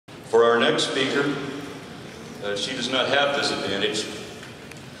For our next speaker, she does not have this advantage.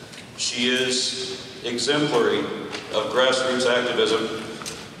 She is exemplary of grassroots activism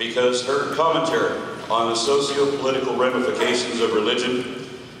because her commentary on the socio-political ramifications of religion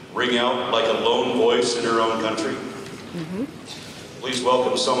ring out like a lone voice in her own country. Please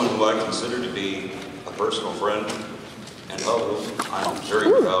welcome someone who I consider to be a personal friend and of whom I'm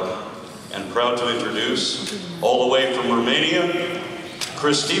very proud to introduce, all the way from Romania,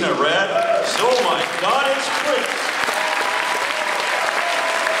 Christina Rad. Oh my God, it's Criss.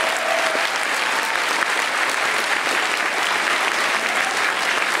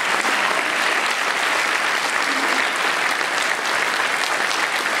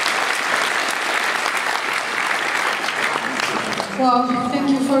 Well, thank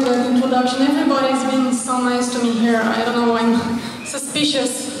you for the introduction. Everybody's been so nice to me here. I don't know, I'm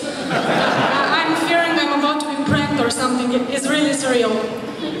suspicious. I'm fearing I'm about to be pranked or something. It's really surreal.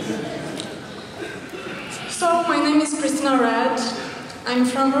 So, my name is Christina Rad. I'm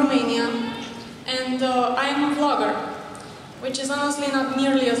from Romania, and I'm a vlogger, which is honestly not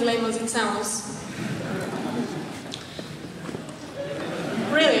nearly as lame as it sounds.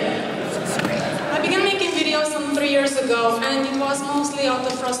 Really. I began making videos some 3 years ago, and it was mostly out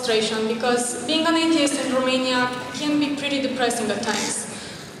of frustration because being an atheist in Romania can be pretty depressing at times.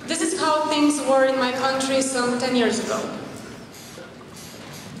 This is how things were in my country some 10 years ago.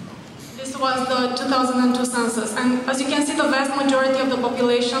 This was the 2002 census, and as you can see, the vast majority of the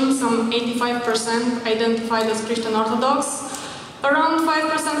population, some 85%, identified as Christian Orthodox, around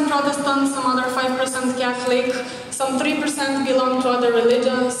 5% Protestant, some other 5% Catholic, some 3% belong to other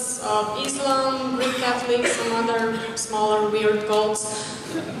religions, Islam, Greek Catholic, some other smaller weird cults.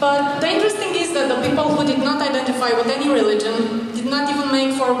 But the interesting is that the people who did not identify with any religion did not even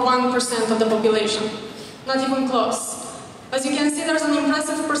make for 1% of the population. Not even close. As you can see, there's an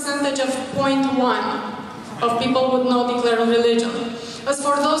impressive percentage of 0.1 of people with no declared religion. As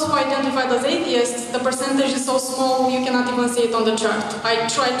for those who identified as atheists, the percentage is so small you cannot even see it on the chart. I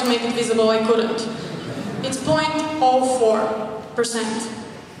tried to make it visible, I couldn't. It's 0.04%.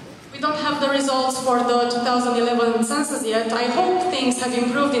 We don't have the results for the 2011 census yet. I hope things have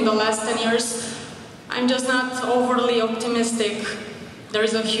improved in the last 10 years. I'm just not overly optimistic. There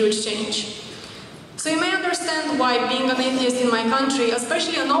is a huge change. So you may understand why being an atheist in my country,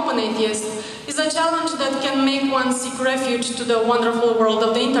 especially an open atheist, is a challenge that can make one seek refuge to the wonderful world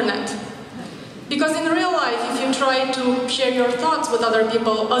of the internet. Because in real life, if you try to share your thoughts with other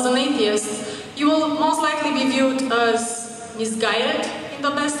people as an atheist, you will most likely be viewed as misguided in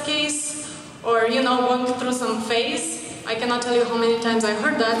the best case, or, you know, going through some phase. I cannot tell you how many times I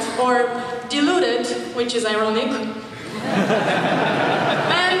heard that, or deluded, which is ironic.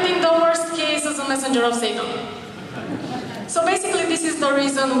 And in the worst case, as a messenger of Satan. So basically, this is the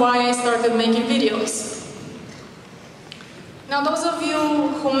reason why I started making videos. Now, those of you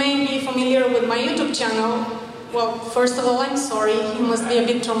who may be familiar with my YouTube channel, well, first of all, I'm sorry, you must be a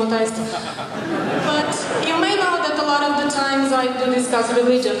bit traumatized. But you may know that a lot of the times I do discuss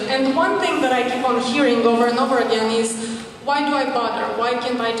religion, and one thing that I keep on hearing over and over again is, why do I bother? Why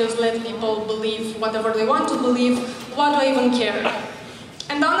can't I just let people believe whatever they want to believe? Why do I even care?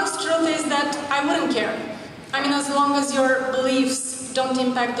 And the honest truth is that I wouldn't care. I mean, as long as your beliefs don't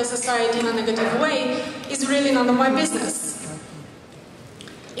impact the society in a negative way, it's really none of my business.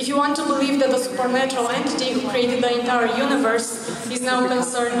 If you want to believe that the supernatural entity who created the entire universe is now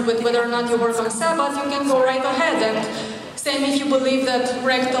concerned with whether or not you work on Sabbath, you can go right ahead. And same if you believe that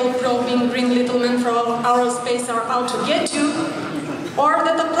rectal probing green little men from outer space are out to get you, or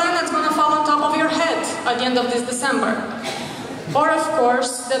that the planet's gonna fall on top of your head at the end of this December. Or, of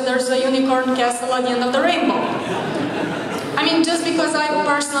course, that there's a unicorn castle at the end of the rainbow. I mean, just because I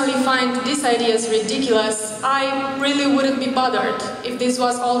personally find these ideas ridiculous, I really wouldn't be bothered if this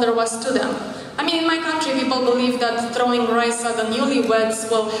was all there was to them. I mean, in my country, people believe that throwing rice at the newlyweds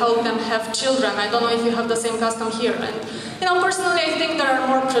will help them have children. I don't know if you have the same custom here. And, you know, personally, I think there are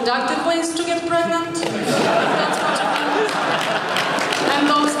more productive ways to get pregnant. That's what you mean. And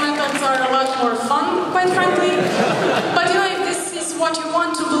those methods are a lot more fun, quite frankly. But, you know, if this is what you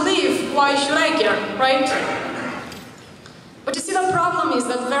want to believe, why should I care, right? But you see, the problem is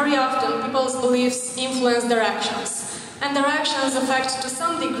that very often people's beliefs influence their actions. And their actions affect, to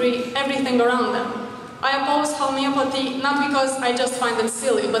some degree, everything around them. I oppose homeopathy not because I just find it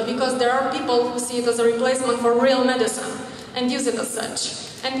silly, but because there are people who see it as a replacement for real medicine and use it as such.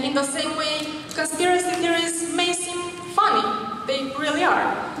 And in the same way, conspiracy theories may seem funny. They really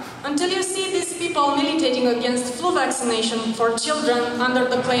are. Until you see these people militating against flu vaccination for children under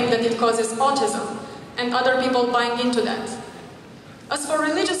the claim that it causes autism, and other people buying into that. As for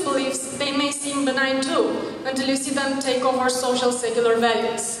religious beliefs, they may seem benign too, until you see them take over social secular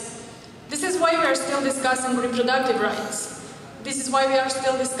values. This is why we are still discussing reproductive rights. This is why we are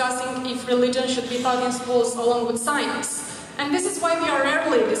still discussing if religion should be taught in schools along with science. And this is why we are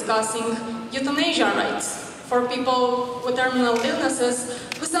rarely discussing euthanasia rights for people with terminal illnesses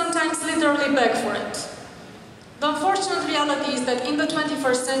who sometimes literally beg for it. The unfortunate reality is that in the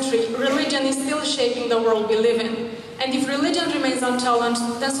 21st century, religion is still shaping the world we live in. And if religion remains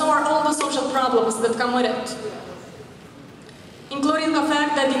unchallenged, then so are all the social problems that come with it. Including the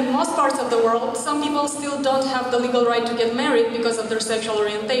fact that in most parts of the world, some people still don't have the legal right to get married because of their sexual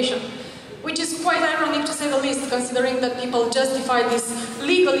orientation. Which is quite ironic to say the least, considering that people justify this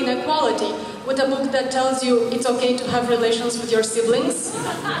legal inequality with a book that tells you it's okay to have relations with your siblings.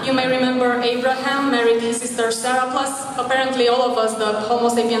 You may remember Abraham married his sister Sarah, plus apparently all of us, the Homo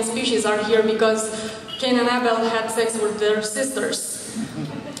sapiens species, are here because Cain and Abel had sex with their sisters.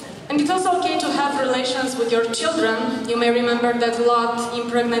 And it's also okay to have relations with your children. You may remember that Lot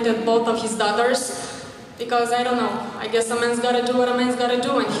impregnated both of his daughters. Because, I don't know, I guess a man's gotta do what a man's gotta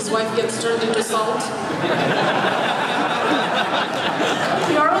do and his wife gets turned into salt.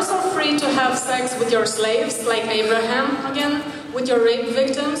 You are also free to have sex with your slaves, like Abraham, again, with your rape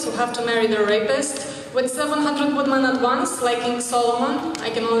victims who have to marry their rapist, with 700 woodmen at once, like King Solomon. I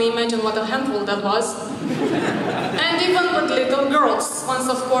can only imagine what a handful that was. And even with little girls, once,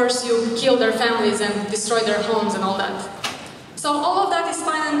 of course, you kill their families and destroy their homes and all that. So all of that is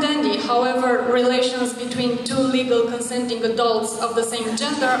fine and dandy. However, relations between two legal consenting adults of the same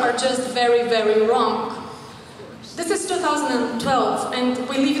gender are just very, very wrong. This is 2012, and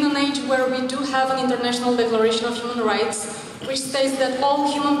we live in an age where we do have an International Declaration of Human Rights, which states that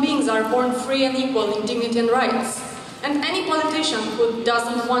all human beings are born free and equal in dignity and rights. And any politician who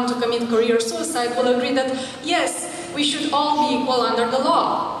doesn't want to commit career suicide will agree that, yes, we should all be equal under the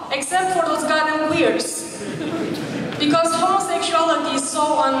law, except for those goddamn queers. Because homosexuality is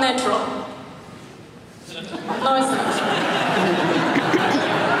so unnatural. No, it's not.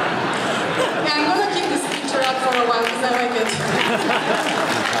 Yeah, I'm gonna keep this picture up for a while because I like it.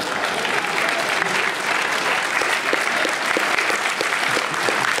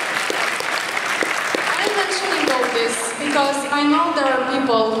 I'm mentioning all this because I know there are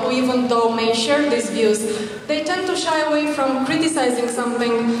people who, even though may share these views, they tend to shy away from criticizing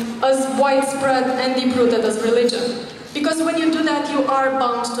something as widespread and deep-rooted as religion. Because when you do that, you are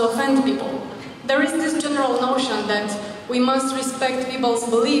bound to offend people. There is this general notion that we must respect people's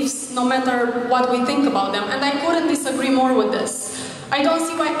beliefs no matter what we think about them, and I couldn't disagree more with this. I don't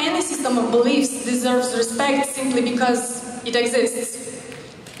see why any system of beliefs deserves respect simply because it exists.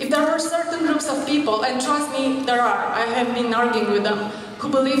 If there were certain groups of people, and trust me, there are, I have been arguing with them, who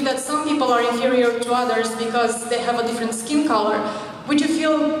believe that some people are inferior to others because they have a different skin color, would you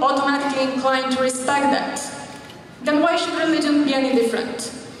feel automatically inclined to respect that? Then why should religion be any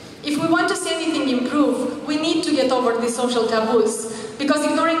different? If we want to see anything improve, we need to get over these social taboos, because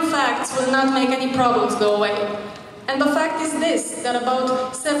ignoring facts will not make any problems go away. And the fact is this, that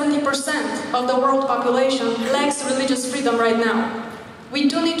about 70% of the world population lacks religious freedom right now. We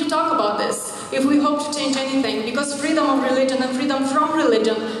do need to talk about this if we hope to change anything, because freedom of religion and freedom from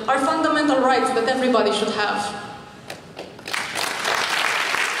religion are fundamental rights that everybody should have.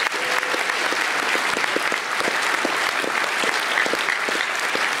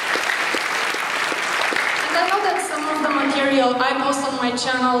 I post on my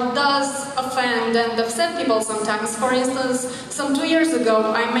channel does offend and upset people sometimes. For instance, some 2 years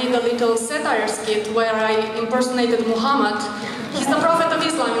ago, I made a little satire skit where I impersonated Muhammad. He's the Prophet of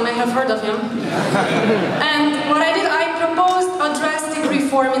Islam, you may have heard of him. And what I did, I proposed a drastic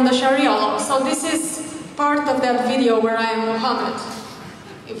reform in the Sharia law. So this is part of that video where I am Muhammad,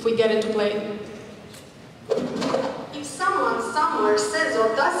 if we get it to play. If someone somewhere says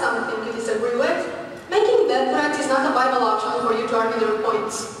or does something you disagree with, making death threats is not a viable option for you to argue your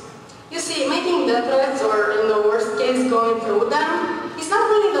points. You see, making death threats, or in the worst case, going through them, is not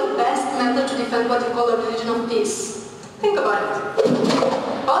really the best method to defend what you call a religion of peace. Think about it.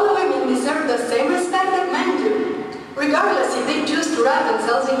 All women deserve the same respect that men do, regardless if they choose to wrap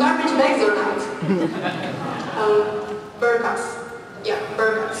themselves in garbage bags or not. Burqas. Yeah,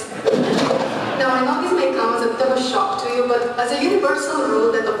 burqas. Now, I know this may come as a bit of a shock to you, but as a universal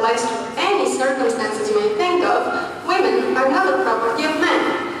rule that applies to any circumstances you may think of, women are not the property of men,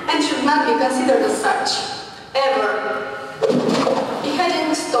 and should not be considered as such. Ever.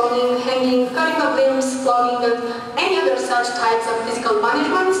 Beheading, stoning, hanging, cutting of limbs, flogging, and any other such types of physical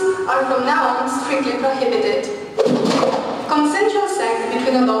punishments are from now on strictly prohibited. Consensual sex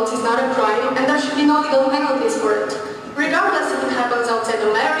between adults is not a crime, and there should be no legal penalties for it. regardless if it happens outside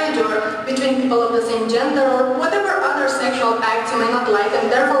the marriage or between people of the same gender or whatever other sexual acts you may not like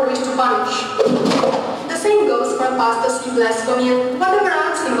and therefore wish to punish. The same goes for apostasy, blasphemy, and whatever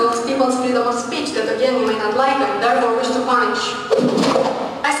else involves people's freedom of speech that again you may not like and therefore wish to punish.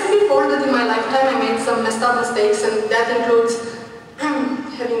 I said before that in my lifetime I made some messed up mistakes, and that includes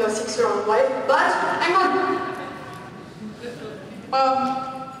having a 6-year-old wife, but I'm not...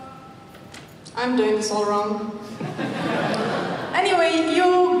 Well, I'm doing this all wrong. Anyway,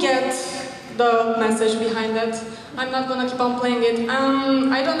 you get the message behind it. I'm not gonna keep on playing it.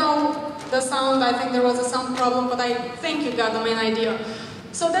 I don't know the sound, I think there was a sound problem, but I think you got the main idea.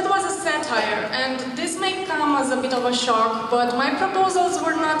 So that was a satire, and this may come as a bit of a shock, but my proposals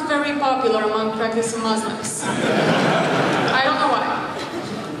were not very popular among practicing Muslims. I don't know why.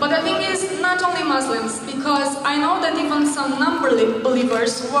 But the thing is, not only Muslims, because I know that even some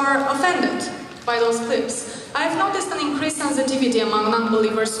non-believers were offended by those clips. I've noticed an increased sensitivity among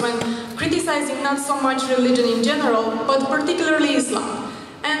non-believers when criticizing not so much religion in general, but particularly Islam.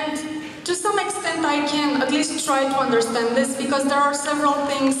 And to some extent I can at least try to understand this, because there are several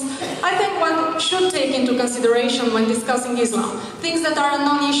things I think one should take into consideration when discussing Islam. Things that are a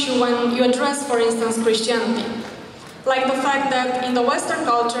non-issue when you address, for instance, Christianity. Like the fact that in the Western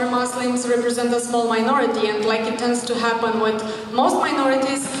culture, Muslims represent a small minority, and like it tends to happen with most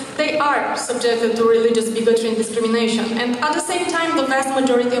minorities, they are subjected to religious bigotry and discrimination. And at the same time, the vast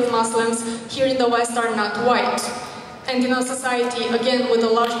majority of Muslims here in the West are not white. And in a society, again, with a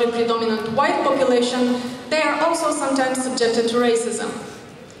largely predominant white population, they are also sometimes subjected to racism.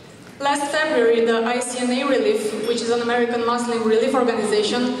 Last February, the ICNA Relief, which is an American Muslim relief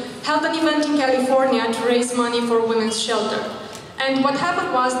organization, held an event in California to raise money for women's shelter. And what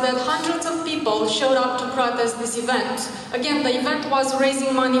happened was that hundreds of people showed up to protest this event. Again, the event was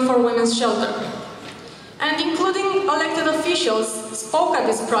raising money for women's shelter. And including elected officials spoke at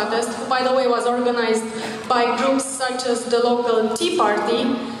this protest, who, by the way, was organized by groups such as the local Tea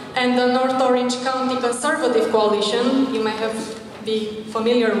Party and the North Orange County Conservative Coalition. You may be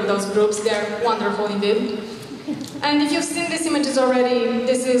familiar with those groups, they're wonderful indeed. And if you've seen these images already,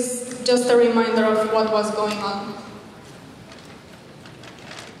 this is just a reminder of what was going on.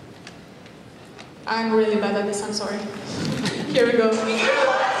 I'm really bad at this, I'm sorry. Here we go. I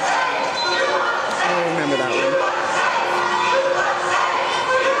remember that one.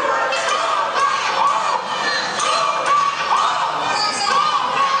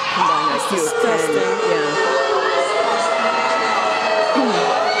 Combine that disgusting, yeah.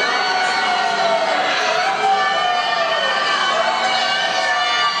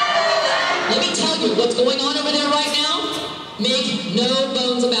 Let me tell you what's going on over there right now. Make no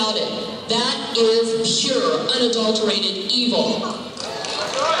bones about it. That is pure, unadulterated evil.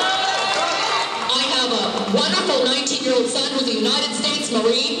 I have a wonderful 19-year-old son who's a United States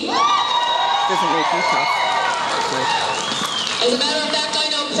Marine. Doesn't make you tough. As a matter of fact, I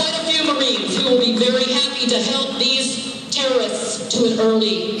know quite a few Marines who will be very happy to help these terrorists to an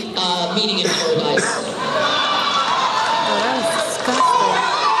early meeting in paradise. Oh, that is disgusting.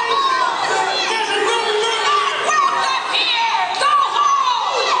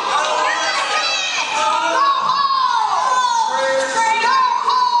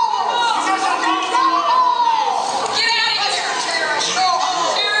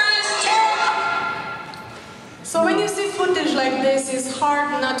 It's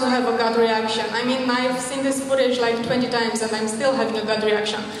hard not to have a gut reaction. I mean, I've seen this footage like 20 times and I'm still having a gut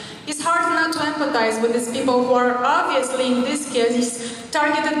reaction. It's hard not to empathize with these people who are obviously, in this case,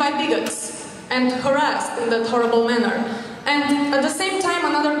 targeted by bigots and harassed in that horrible manner. And at the same time,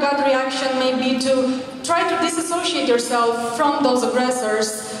 another gut reaction may be to try to disassociate yourself from those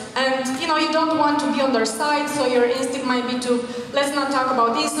aggressors. And, you know, you don't want to be on their side, so your instinct might be to, let's not talk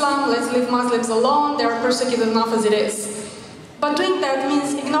about Islam, let's leave Muslims alone, they are persecuted enough as it is. But doing that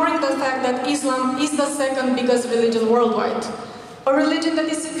means ignoring the fact that Islam is the second biggest religion worldwide. A religion that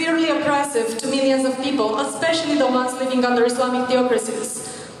is severely oppressive to millions of people, especially the ones living under Islamic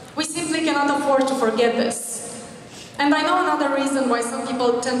theocracies. We simply cannot afford to forget this. And I know another reason why some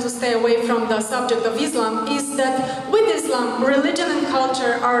people tend to stay away from the subject of Islam is that with Islam, religion and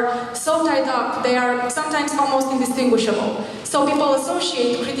culture are so tied up, they are sometimes almost indistinguishable. So people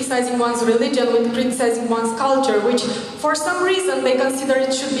associate criticizing one's religion with criticizing one's culture, which for some reason they consider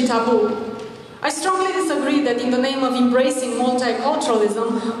it should be taboo. I strongly disagree that in the name of embracing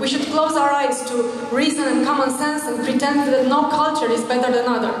multiculturalism, we should close our eyes to reason and common sense and pretend that no culture is better than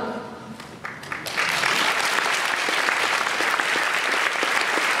other.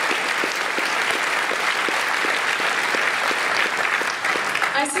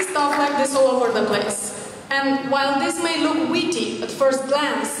 I see stuff like this all over the place. And And while this may look witty at first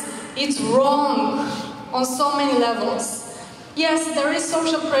glance, it's wrong on so many levels. Yes, there is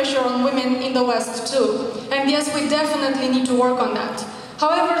social pressure on women in the West too, and yes, we definitely need to work on that.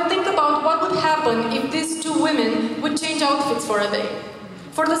 However, think about what would happen if these two women would change outfits for a day.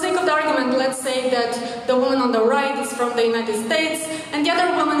 For the sake of the argument, let's say that the woman on the right is from the United States and the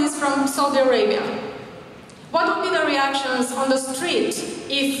other woman is from Saudi Arabia. What would be the reactions on the street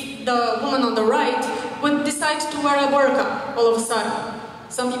if the woman on the right would decide to wear a burqa all of a sudden?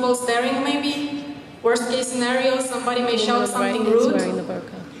 Some people staring maybe? Worst case scenario, somebody may shout something rude.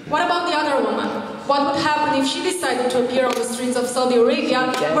 What about the other woman? What would happen if she decided to appear on the streets of Saudi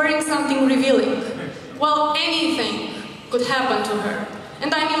Arabia wearing something revealing? Well, anything could happen to her.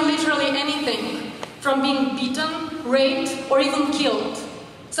 And I mean literally anything, from being beaten, raped, or even killed.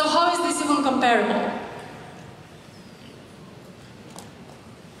 So how is this even comparable?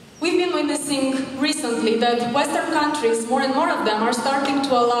 We've been witnessing recently that Western countries, more and more of them, are starting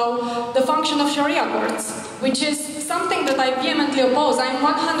to allow the function of Sharia courts, which is something that I vehemently oppose. I'm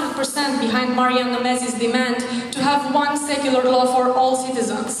 100% behind Mariam Nemesi's demand to have one secular law for all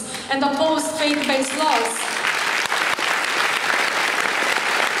citizens and oppose faith-based laws.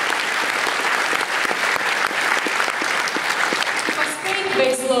 Because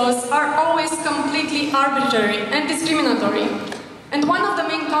faith-based laws are always completely arbitrary and discriminatory. And one of the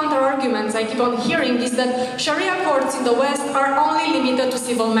main counter-arguments I keep on hearing is that Sharia courts in the West are only limited to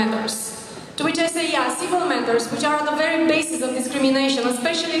civil matters. To which I say, yeah, civil matters, which are at the very basis of discrimination,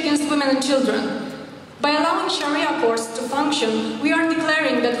 especially against women and children. By allowing Sharia courts to function, we are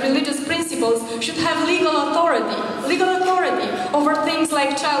declaring that religious principles should have legal authority over things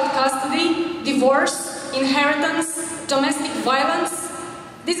like child custody, divorce, inheritance, domestic violence.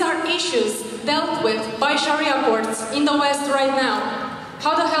 These are issues dealt with by Sharia courts in the West right now.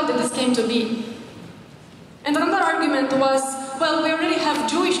 How the hell did this came to be? And another argument was, well, we already have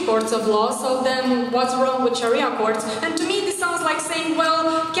Jewish courts of law, so then what's wrong with Sharia courts? And to me this sounds like saying,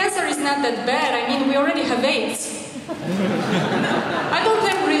 well, cancer is not that bad, I mean, we already have AIDS. I don't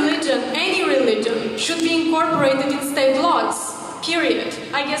think religion, any religion, should be incorporated in state laws, period.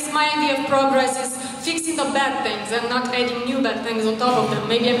 I guess my idea of progress is fixing the bad things and not adding new bad things on top of them.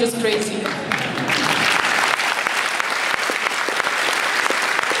 Maybe I'm just crazy.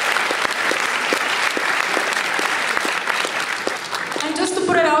 And just to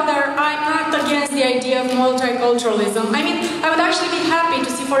put it out there, I'm not against the idea of multiculturalism. I mean, I would actually be happy to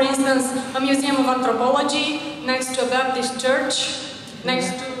see, for instance, a museum of anthropology next to a Baptist church,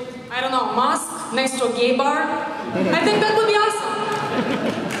 next to, I don't know, a mosque, next to a gay bar. I think that would be awesome.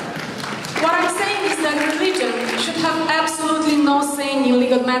 What I'm saying is that religion should have absolutely no say in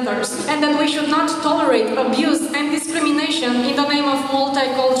legal matters, and that we should not tolerate abuse and discrimination in the name of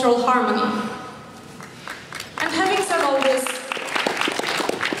multicultural harmony. And having said all this,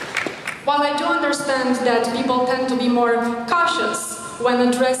 while I do understand that people tend to be more cautious when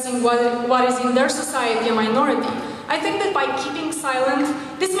addressing what is in their society a minority, I think that by keeping silent,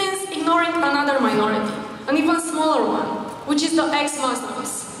 this means ignoring another minority, an even smaller one, which is the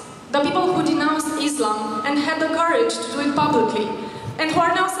ex-Muslims. The people who denounced Islam and had the courage to do it publicly, and who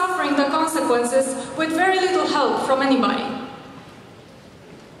are now suffering the consequences with very little help from anybody.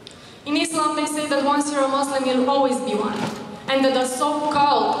 In Islam, they say that once you're a Muslim, you'll always be one, and that the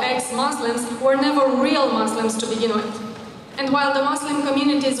so-called ex-Muslims were never real Muslims to begin with. And while the Muslim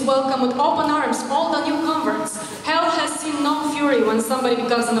community is welcome with open arms all the new converts, hell has seen no fury when somebody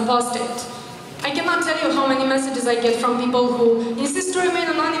becomes an apostate. I cannot tell you how many messages I get from people who insist to remain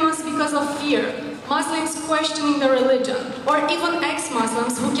anonymous because of fear, Muslims questioning their religion, or even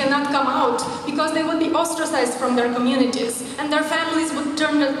ex-Muslims who cannot come out because they would be ostracized from their communities and their families would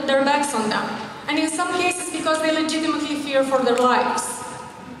turn their backs on them, and in some cases because they legitimately fear for their lives.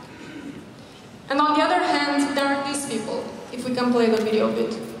 And on the other hand, there are these people, if we can play the video a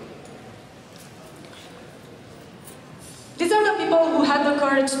bit. These are the people who had the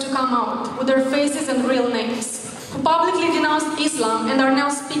courage to come out with their faces and real names, who publicly denounced Islam and are now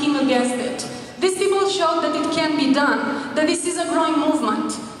speaking against it. These people showed that it can be done, that this is a growing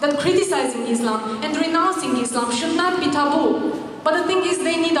movement, that criticizing Islam and renouncing Islam should not be taboo. But the thing is,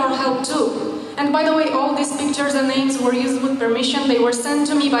 they need our help too. And by the way, all these pictures and names were used with permission. They were sent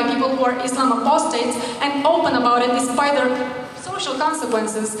to me by people who are Islam apostates and open about it despite their social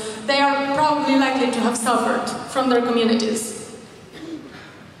consequences they are probably likely to have suffered from their communities.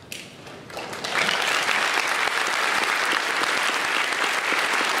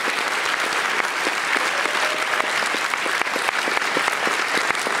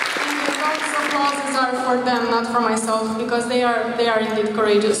 And the applauses are for them, not for myself, because they are indeed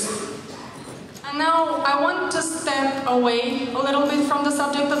courageous. And now I want to step away a little bit from the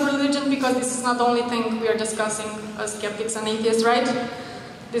subject of religion, because this is not the only thing we are discussing as skeptics and atheists, right?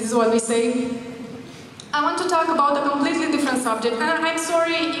 This is what we say. I want to talk about a completely different subject, and I'm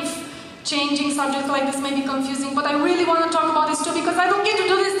sorry if changing subjects like this may be confusing, but I really want to talk about this too, because I don't get to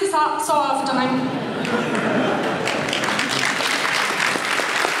do this so often.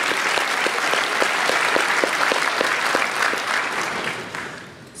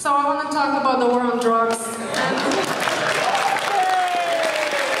 So I want to talk about the war on drugs.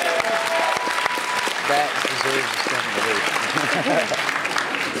 That deserves a standing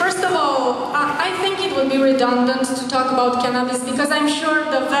First of all, I think it would be redundant to talk about cannabis, because I'm sure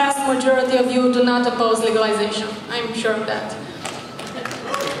the vast majority of you do not oppose legalization. I'm sure of that.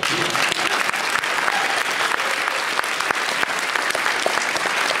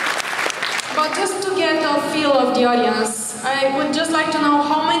 But just to get a feel of the audience, I would just like to know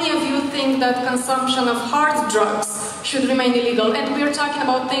how many of you think that consumption of hard drugs should remain illegal. And we are talking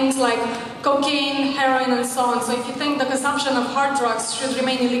about things like cocaine, heroin, and so on. So if you think the consumption of hard drugs should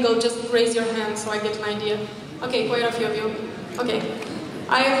remain illegal, just raise your hand so I get an idea. Okay, quite a few of you. Okay.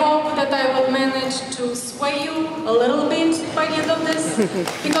 I hope that I will manage to sway you a little bit by the end of this,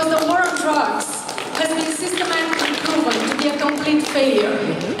 because the war on drugs has been systematically proven to be a complete failure,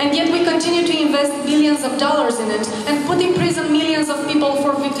 and yet we continue to invest billions of dollars in it and put in prison millions of people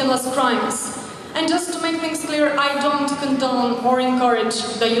for victimless crimes. And just to make things clear, I don't condone or encourage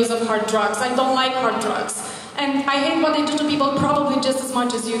the use of hard drugs. I don't like hard drugs. And I hate what they do to people probably just as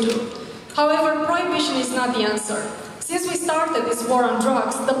much as you do. However, prohibition is not the answer. Since we started this war on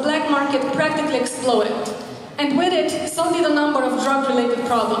drugs, the black market practically exploded. And with it, so did a number of drug-related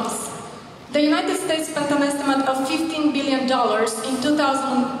problems. The United States spent an estimate of $15 billion in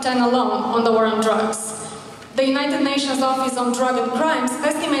 2010 alone on the war on drugs. The United Nations Office on Drug and Crimes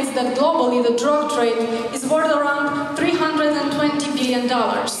estimates that globally the drug trade is worth around $320 billion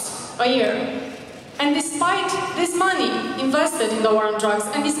a year. And despite this money invested in the war on drugs,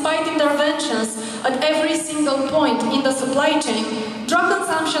 and despite interventions at every single point in the supply chain, drug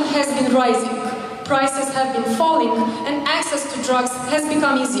consumption has been rising, prices have been falling, and access to drugs has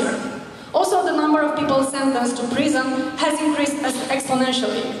become easier. Also, the number of people sentenced to prison has increased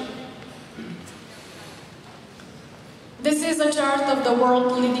exponentially. This is a chart of the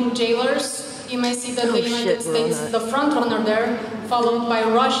world-leading jailers. You may see that the United States is the front-runner there, followed by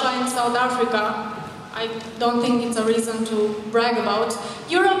Russia and South Africa. I don't think it's a reason to brag about.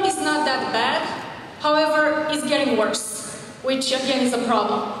 Europe is not that bad, however, it's getting worse, which again is a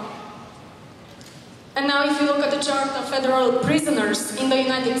problem. And now if you look at the chart of federal prisoners in the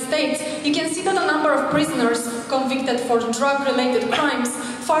United States, you can see that the number of prisoners convicted for drug-related crimes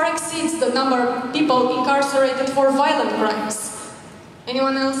far exceeds the number of people incarcerated for violent crimes.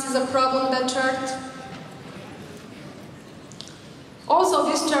 Anyone else is a problem with that chart? Also,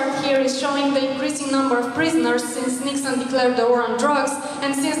 this chart here is showing the increasing number of prisoners since Nixon declared the war on drugs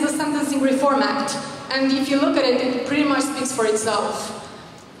and since the Sentencing Reform Act. And if you look at it, it pretty much speaks for itself.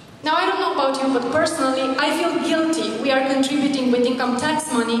 Now, I don't know about you, but personally, I feel guilty we are contributing with income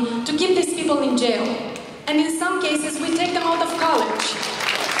tax money to keep these people in jail. And in some cases, we take them out of college.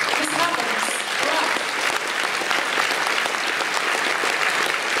 This happens. Yeah.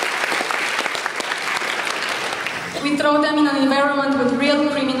 We throw them in an environment with real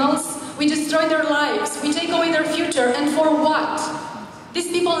criminals. We destroy their lives. We take away their future. And for what? These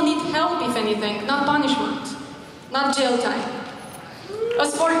people need help, if anything, not punishment, not jail time.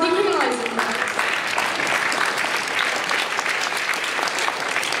 As for decriminalizing,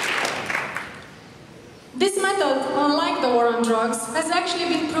 this method, unlike the war on drugs, has actually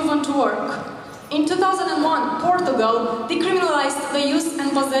been proven to work. In 2001, Portugal decriminalized the use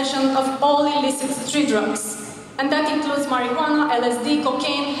and possession of all illicit street drugs. And that includes marijuana, LSD,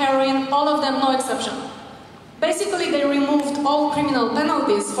 cocaine, heroin, all of them, no exception. Basically, they removed all criminal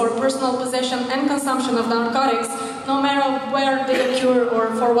penalties for personal possession and consumption of narcotics, no matter where they occur or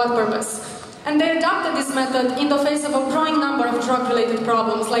for what purpose. And they adopted this method in the face of a growing number of drug-related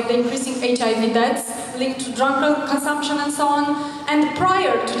problems, like the increasing HIV deaths linked to drug consumption and so on. And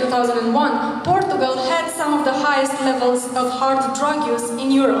prior to 2001, Portugal had some of the highest levels of hard drug use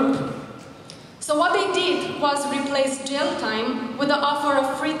in Europe. So what they did was replace jail time with the offer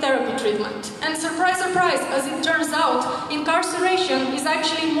of free therapy treatment. And surprise, surprise, as it turns out, incarceration is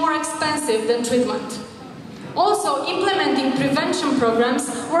actually more expensive than treatment. Also, implementing prevention programs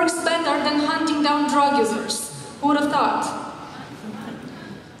works better than hunting down drug users. Who would have thought?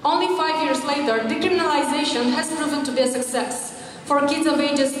 Only 5 years later, decriminalization has proven to be a success. For kids of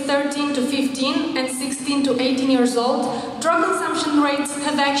ages 13 to 15 and 16 to 18 years old, drug consumption rates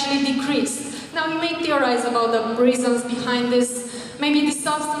have actually decreased. Now, you may theorize about the reasons behind this. Maybe these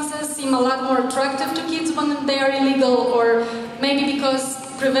substances seem a lot more attractive to kids when they are illegal, or maybe because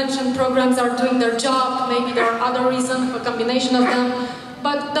prevention programs are doing their job, maybe there are other reasons, a combination of them.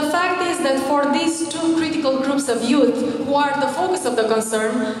 But the fact is that for these two critical groups of youth, who are the focus of the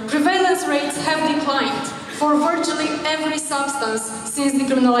concern, prevalence rates have declined for virtually every substance since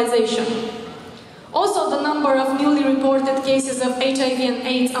decriminalization. Also, the number of newly reported cases of HIV and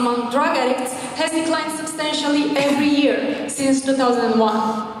AIDS among drug addicts has declined substantially every year since 2001.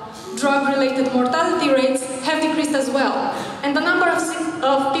 Drug-related mortality rates have decreased as well, and the number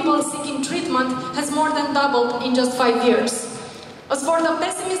of people seeking treatment has more than doubled in just 5 years. As for the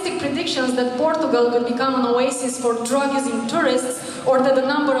pessimistic predictions that Portugal would become an oasis for drug-using tourists, or that the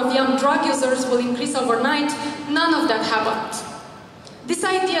number of young drug users will increase overnight, none of that happened. This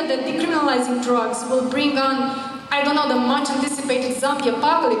idea that decriminalizing drugs will bring on, I don't know, the much-anticipated zombie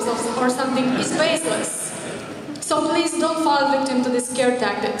apocalypse or something is baseless. So please don't fall victim to these scare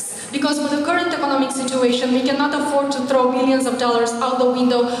tactics, because with the current economic situation, we cannot afford to throw billions of dollars out the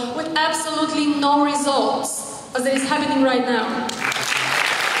window with absolutely no results, as it is happening right now.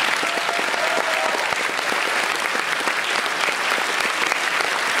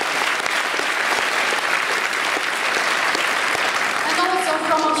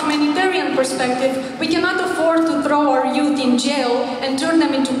 Perspective, we cannot afford to throw our youth in jail and turn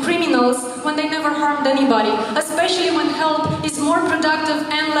them into criminals when they never harmed anybody, especially when help is more productive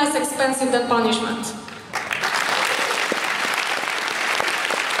and less expensive than punishment.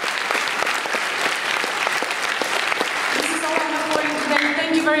 This is all I have for you today.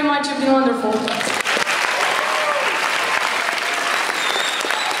 Thank you very much. You've been wonderful.